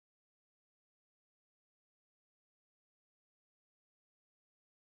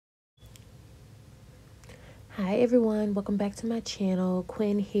Hi everyone, welcome back to my channel.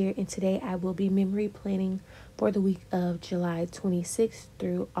 Quen here, and today I will be memory planning for the week of July 26th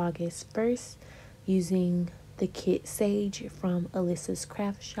through August 1st using the kit Sage from Alyssas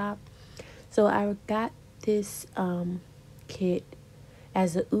craft shop. So I got this kit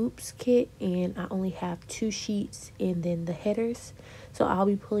as a oops kit, and I only have 2 sheets and then the headers. So I'll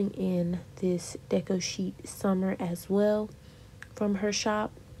be pulling in this deco sheet Summer as well from her shop.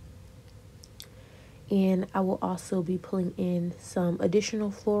 And I will also be pulling in some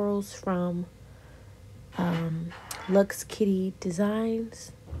additional florals from Luxe Kitty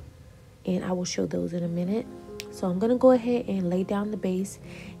Designs, and I will show those in a minute. So I'm going to go ahead and lay down the base,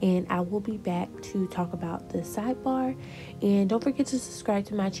 and I will be back to talk about the sidebar. And don't forget to subscribe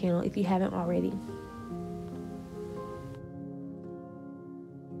to my channel if you haven't already.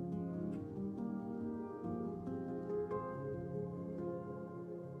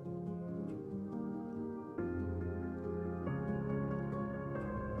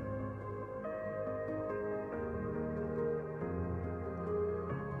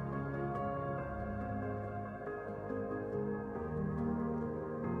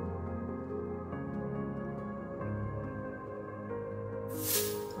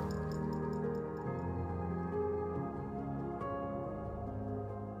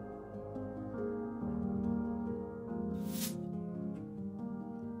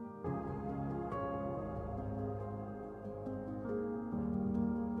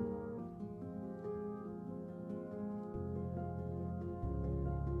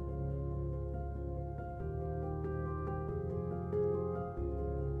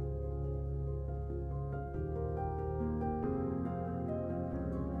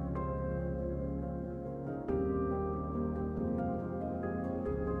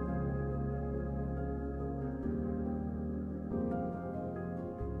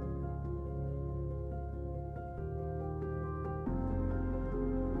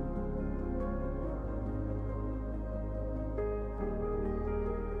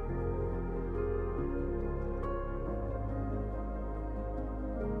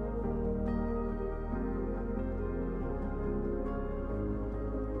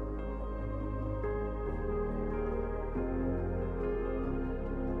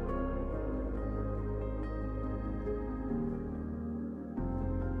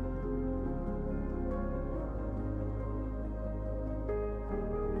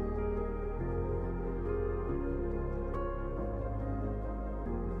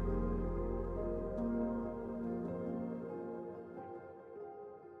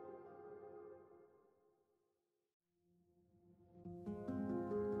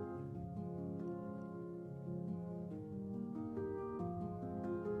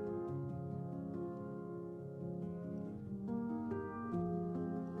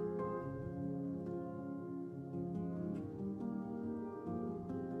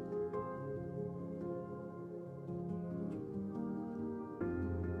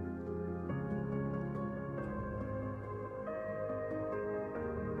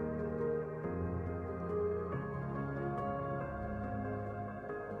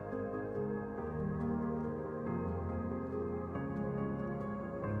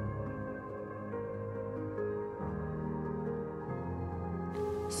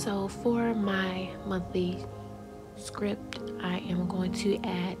 So for my monthly script, I am going to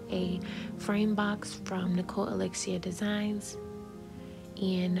add a frame box from Alexia Designs,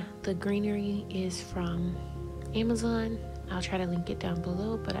 and the greenery is from Amazon. I'll try to link it down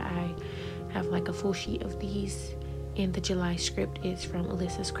below, but I have like a full sheet of these, and the July script is from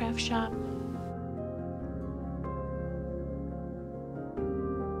Alyssas craft shop.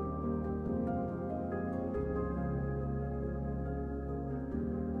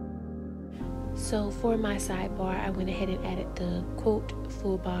 So for my sidebar, I went ahead and added the quote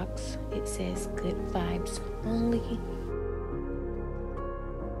full box. It says good vibes only.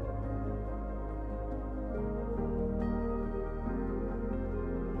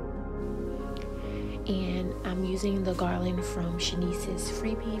 And I'm using the garland from Shanice's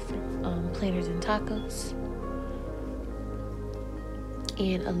freebie from PlannersandTacos,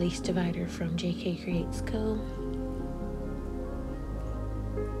 and a lace divider from Jkcreatesco.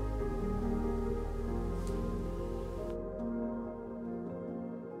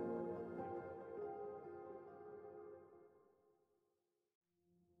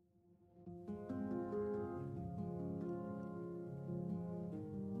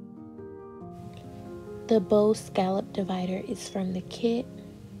 The bow scallop divider is from the kit.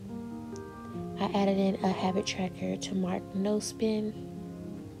 I added in a habit tracker to mark no spin,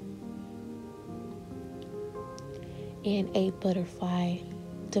 and a butterfly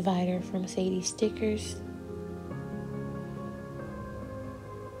divider from Sadies stickers.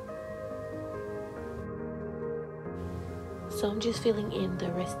 So I'm just filling in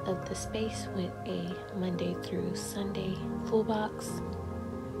the rest of the space with a Monday through Sunday full box.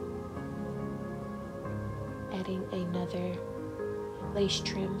 Adding another lace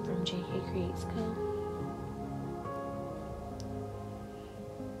trim from Jkcreatesco.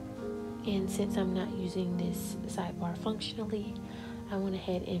 And since I'm not using this sidebar functionally, I went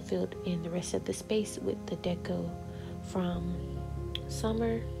ahead and filled in the rest of the space with the deco from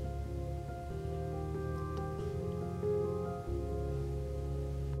summer.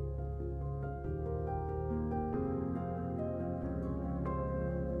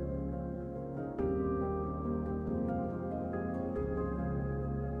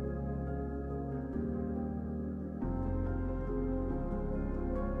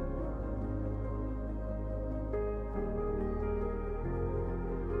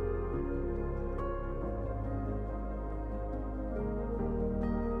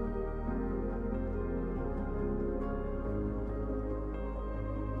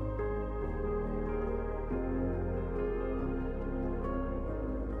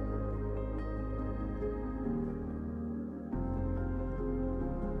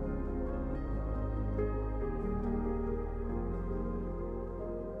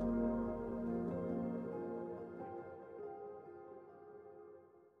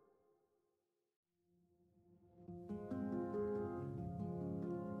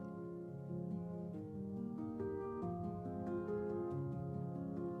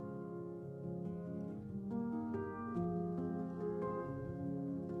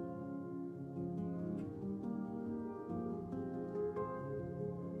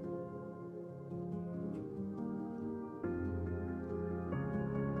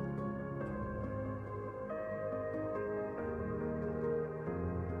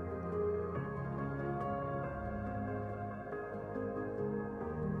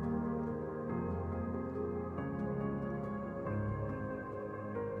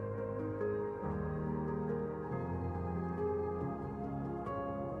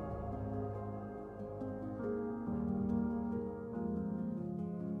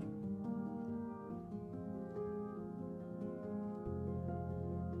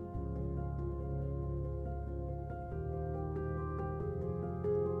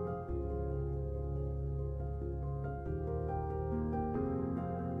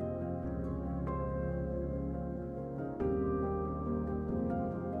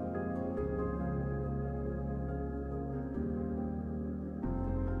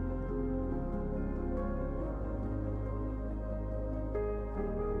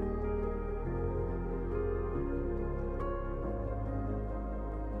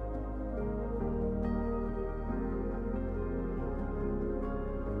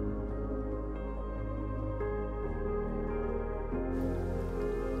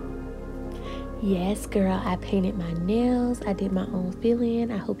 Yes, girl, I painted my nails. I did my own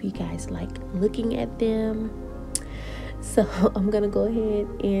fill-in. I hope you guys like looking at them. So I'm gonna go ahead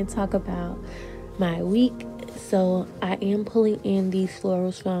and talk about my week. So I am pulling in these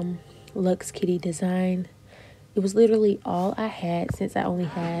florals from Luxe Kitty Design. It was literally all I had since I only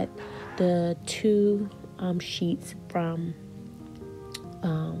had the two sheets from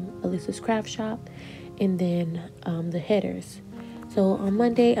Alyssas craft shop, and then the headers. So on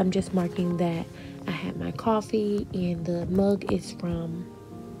Monday, I'm just marking that I had my coffee, and the mug is from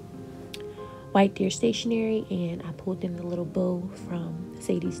White Deer Stationery, and I pulled in the little bow from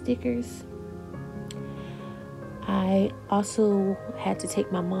Sadies stickers. I also had to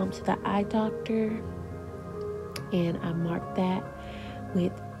take my mom to the eye doctor, and I marked that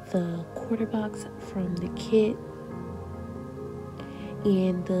with the quarter box from the kit.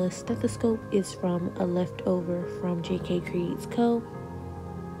 And the stethoscope is from a leftover from Jkcreatesco.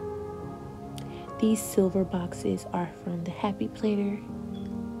 These silver boxes are from the Happy Planner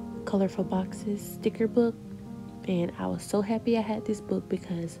Colorful Boxes sticker book. And I was so happy I had this book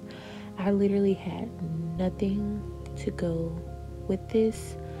because I literally had nothing to go with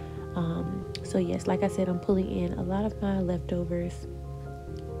this. So yes, like I said, I'm pulling in a lot of my leftovers.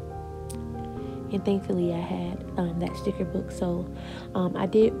 And thankfully I had that sticker book. So I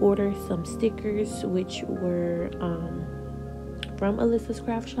did order some stickers, which were from Alyssas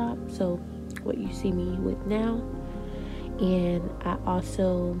craft shop, so what you see me with now. And I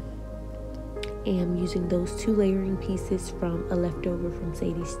also am using those two layering pieces from a leftover from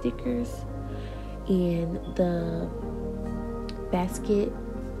Sadies stickers. And the basket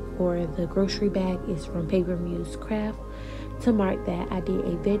or the grocery bag is from Paper Muse Craft. To mark that, I did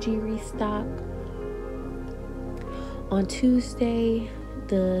a veggie restock. On Tuesday,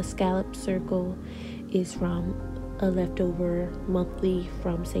 the scallop circle is from a leftover monthly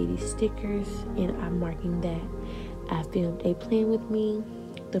from Sadies stickers, and I'm marking that I filmed a plan with me.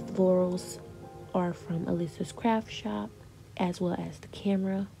 The florals are from Alyssas craft shop, as well as the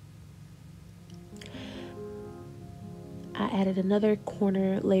camera. I added another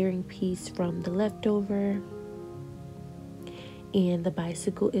corner layering piece from the leftover, and the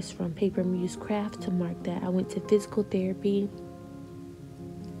bicycle is from Paper Muse Craft to mark that I went to physical therapy.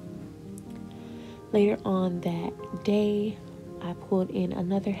 Later on that day, I pulled in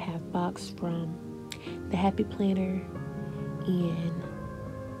another half box from the Happy Planner, and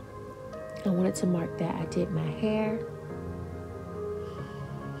I wanted to mark that I did my hair.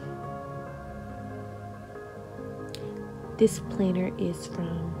 This planner is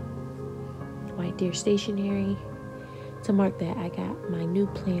from White Deer Stationery to mark that I got my new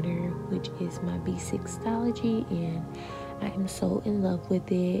planner, which is my B6thology, and I am so in love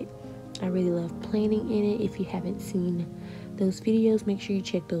with it. I really love planning in it. If you haven't seen those videos, make sure you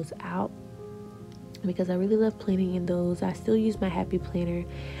check those out, because I really love planning in those. I still use my Happy Planner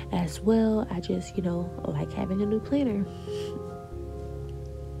as well. I just, like having a new planner.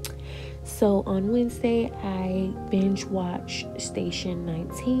 So on Wednesday, I binge watched Station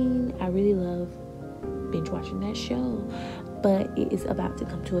 19. I really love binge watching that show, but it is about to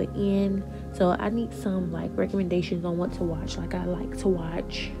come to an end. So I need some like recommendations on what to watch. Like, I like to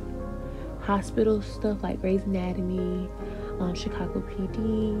watch hospital stuff like Grey's Anatomy, Chicago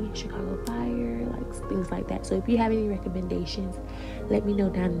PD, Chicago Fire, like things like that. So if you have any recommendations, let me know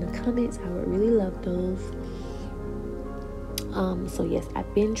down in the comments. I would really love those. So yes, I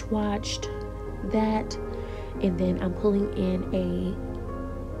binge watched that, and then I'm pulling in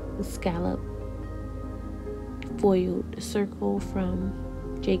a scallop foiled circle from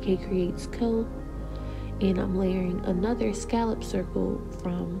Jkcreatesco, and I'm layering another scallop circle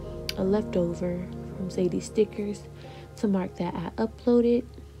from a leftover from Sadies stickers to mark that I uploaded.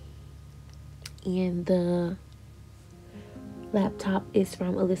 And the laptop is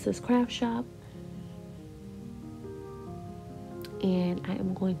from Alyssas craft shop, and I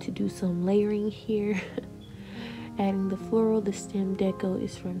am going to do some layering here. Adding the floral. The stem deco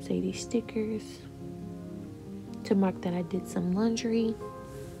is from Sadies stickers to mark that I did some laundry.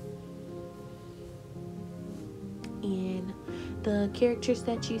 And the characters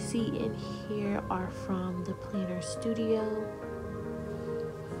that you see in here are from the Planner Studio.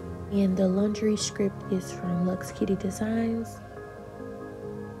 And the laundry script is from Lux Kitty Designs.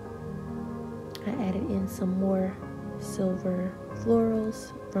 I added in some more silver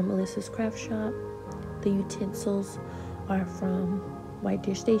florals from Alyssas craft shop. The utensils are from White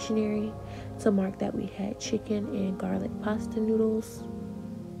Deer Stationery to mark that we had chicken and garlic pasta noodles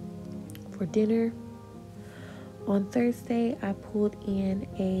for dinner. On Thursday, I pulled in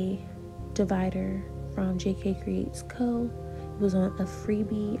a divider from Jkcreatesco. It was on a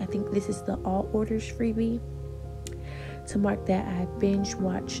freebie. I think this is the all orders freebie. To mark that, I binge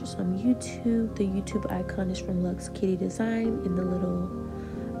watched some YouTube. The YouTube icon is from Lux Kitty Design, and the little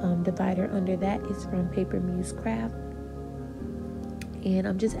divider under that is from Paper Muse Craft. And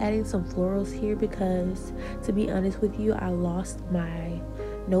I'm just adding some florals here because, to be honest with you, I lost my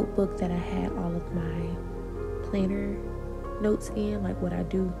notebook that I had all of my planner notes in, like what I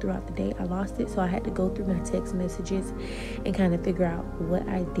do throughout the day. I lost it, so I had to go through my text messages and kind of figure out what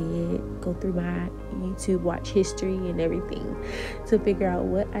I did, go through my YouTube watch history and everything to figure out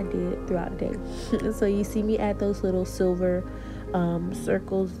what I did throughout the day. So you see me add those little silver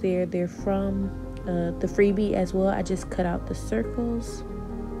circles there. They're from the freebie as well. I just cut out the circles,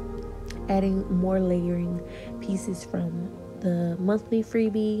 adding more layering pieces from the monthly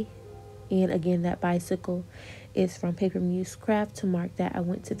freebie. And again, that bicycle is from Paper Muse Craft to mark that I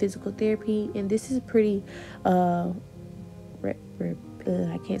went to physical therapy. And this is pretty I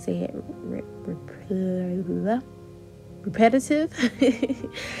can't say it, repetitive.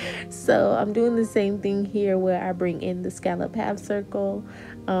 So I'm doing the same thing here, where I bring in the scallop half circle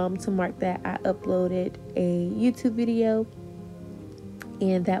to mark that I uploaded a YouTube video,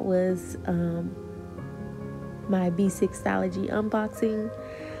 and that was my B6thology unboxing.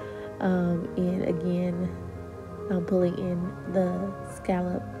 And again, I'm pulling in the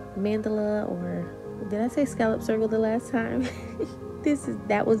scallop mandala, or did I say scallop circle the last time?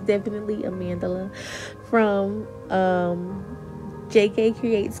 That was definitely a mandala from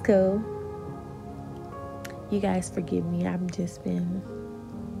Jkcreatesco. You guys forgive me, I've just been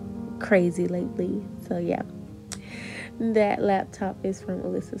crazy lately. So yeah, that laptop is from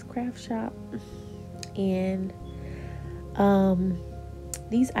Alyssas craft shop. And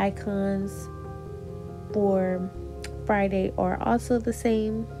these icons for Friday are also the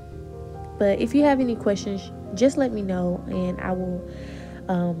same, but if you have any questions, just let me know and I will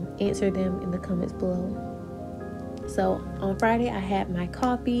answer them in the comments below. So on Friday I had my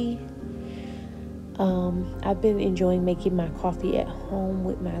coffee. I've been enjoying making my coffee at home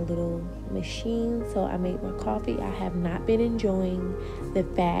with my little machine. So I made my coffee. I have not been enjoying the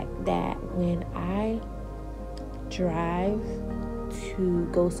fact that when I drive to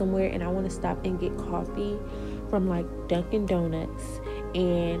go somewhere and I want to stop and get coffee from like Dunkin' Donuts,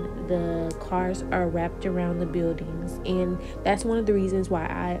 and the cars are wrapped around the buildings, and that's one of the reasons why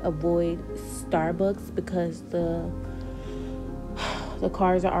I avoid Starbucks, because the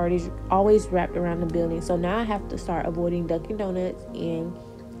cars are always wrapped around the building. So now I have to start avoiding Dunkin' Donuts and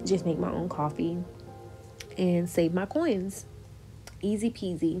just make my own coffee and save my coins. Easy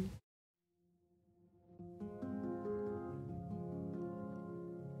peasy.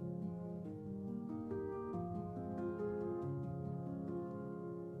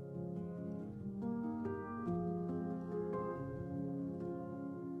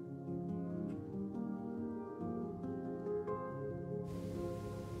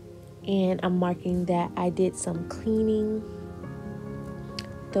 And I'm marking that I did some cleaning.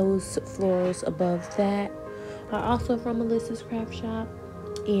 Those floors above that are also from Alyssas craft shop,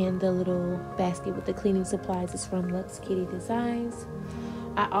 and the little basket with the cleaning supplies is from Luxe Kitty Designs.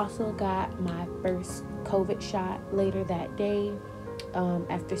 I also got my first COVID shot later that day.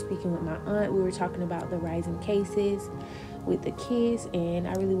 After speaking with my aunt, we were talking about the rising cases with the kids, and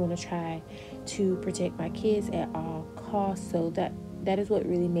I really want to try to protect my kids at all costs. So that is what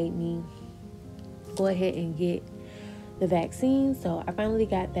really made me go ahead and get the vaccine. So I finally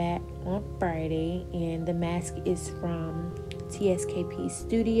got that on Friday, and the mask is from TSKP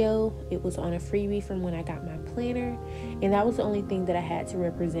Studio. It was on a freebie from when I got my planner, and that was the only thing that I had to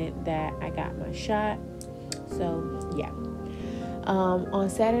represent that I got my shot. So yeah. On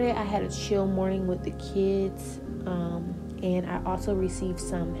Saturday I had a chill morning with the kids, and I also received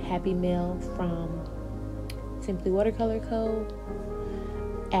some Happy Mail from Simply Watercolor Co.,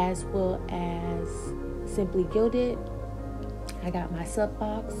 as well as Simply Gilded. I got my sub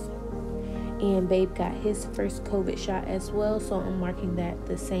box, and Babe got his first COVID shot as well, so I'm marking that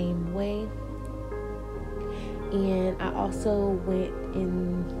the same way. And I also went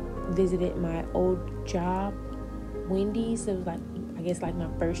and visited my old job, Wendy's. It was like my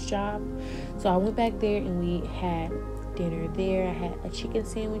first job, so I went back there and we had dinner there. I had a chicken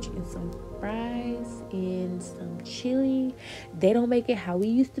sandwich and some fries and some chili. They don't make it how we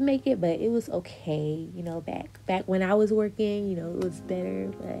used to make it, but it was okay. Back when I was working, it was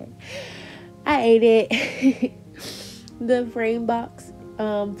better, but I ate it. The frame box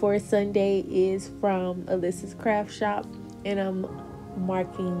for Sunday is from Alyssas craft shop, and I'm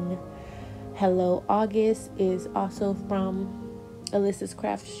marking Hello August is also from Alyssas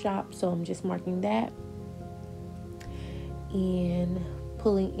craft shop, so I'm just marking that and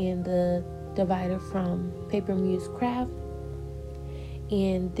pulling in the divider from Paper Muse Craft.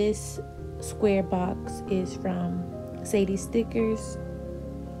 And this square box is from Sadies Stickers,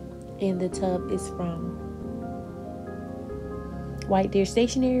 and the tub is from White Deer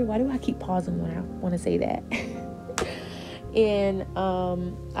Stationery. Why do I keep pausing when I want to say that? And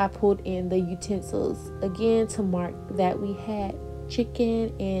I pulled in the utensils again to mark that we had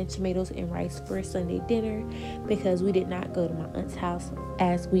chicken and tomatoes and rice for Sunday dinner, because we did not go to my aunt's house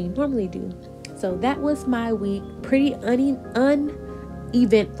as we normally do. So that was my week. Pretty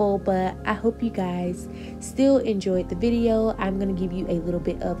uneventful, but I hope you guys still enjoyed the video. I'm going to give you a little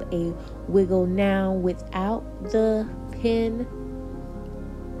bit of a wiggle now without the pen.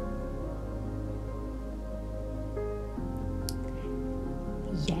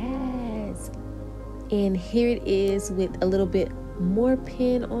 Yes, and here it is with a little bit more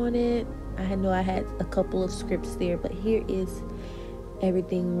pen on it. I know I had a couple of scripts there, but here is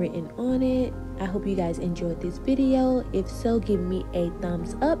everything written on it. I hope you guys enjoyed this video. If so, give me a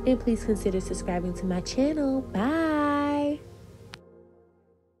thumbs up, and please consider subscribing to my channel. Bye.